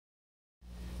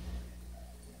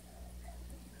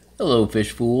Hello fish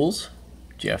fools,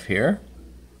 Jeff here.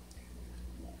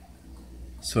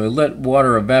 So I let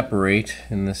water evaporate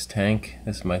in this tank.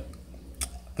 This is my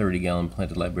 30-gallon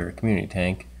planted livebearer community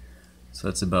tank. So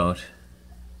that's about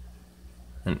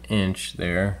an inch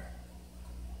there.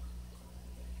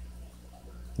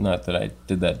 Not that I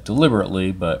did that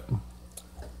deliberately, but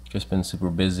just been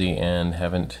super busy and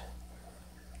haven't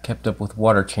kept up with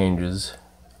water changes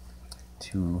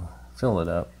to fill it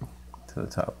up to the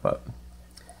top. But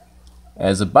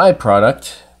as a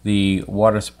byproduct, the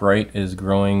water sprite is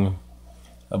growing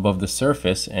above the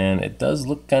surface, and it does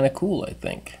look kind of cool, I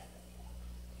think,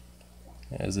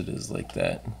 as it is like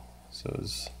that. So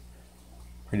it's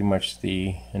pretty much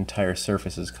the entire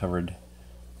surface is covered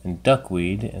in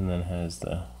duckweed, and then has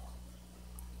the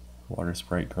water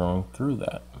sprite growing through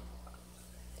that.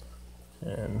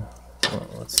 And well,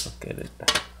 let's look at it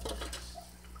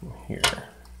from here.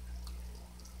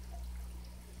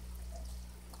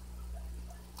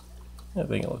 I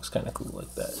think it looks kind of cool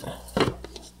like that.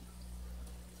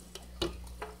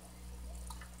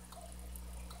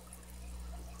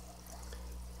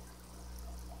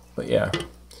 But yeah,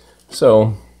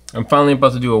 so I'm finally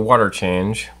about to do a water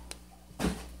change.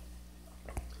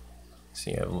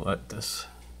 See, I've let this,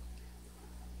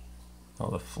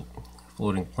 all the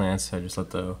floating plants, I just let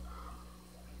the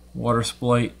water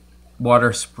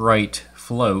sprite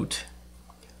float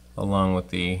along with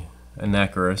the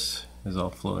Aquarium is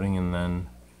all floating, and then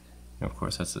of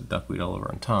course that's the duckweed all over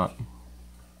on top.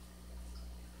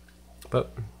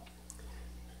 But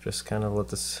just kind of let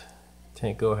this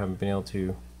tank go. I haven't been able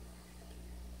to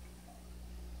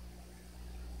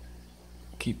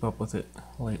keep up with it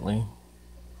lately.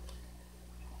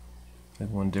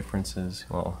 And one difference is,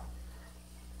 well,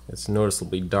 it's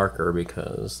noticeably darker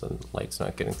because the light's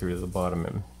not getting through to the bottom.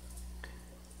 And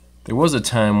there was a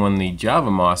time when the Java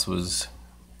moss was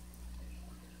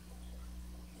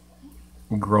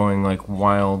growing like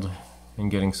wild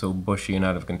and getting so bushy and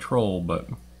out of control, but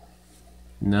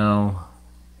now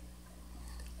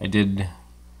I did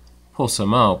pull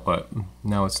some out, but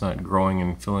now it's not growing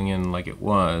and filling in like it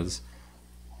was.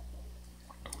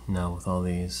 Now with all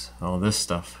this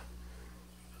stuff,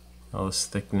 all this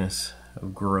thickness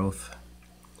of growth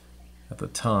at the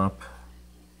top,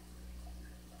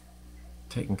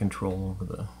 taking control over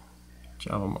the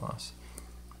Java moss.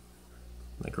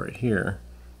 Like right here,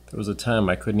 there was a time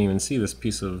I couldn't even see this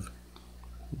piece of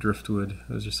driftwood.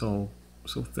 It was just all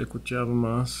so thick with Java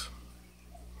moss.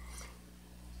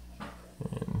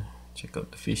 And check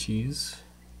out the fishies.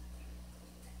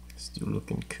 Still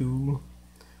looking cool.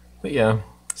 But yeah,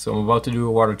 so I'm about to do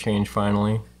a water change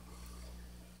finally.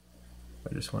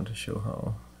 I just wanted to show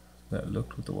how that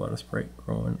looked with the water sprite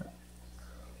growing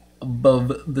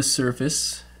above the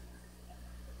surface.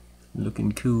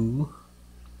 Looking cool.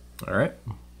 Alright.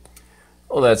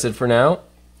 Well, that's it for now.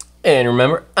 And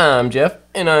remember, I'm Jeff,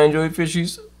 and I enjoy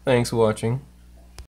fishies. Thanks for watching.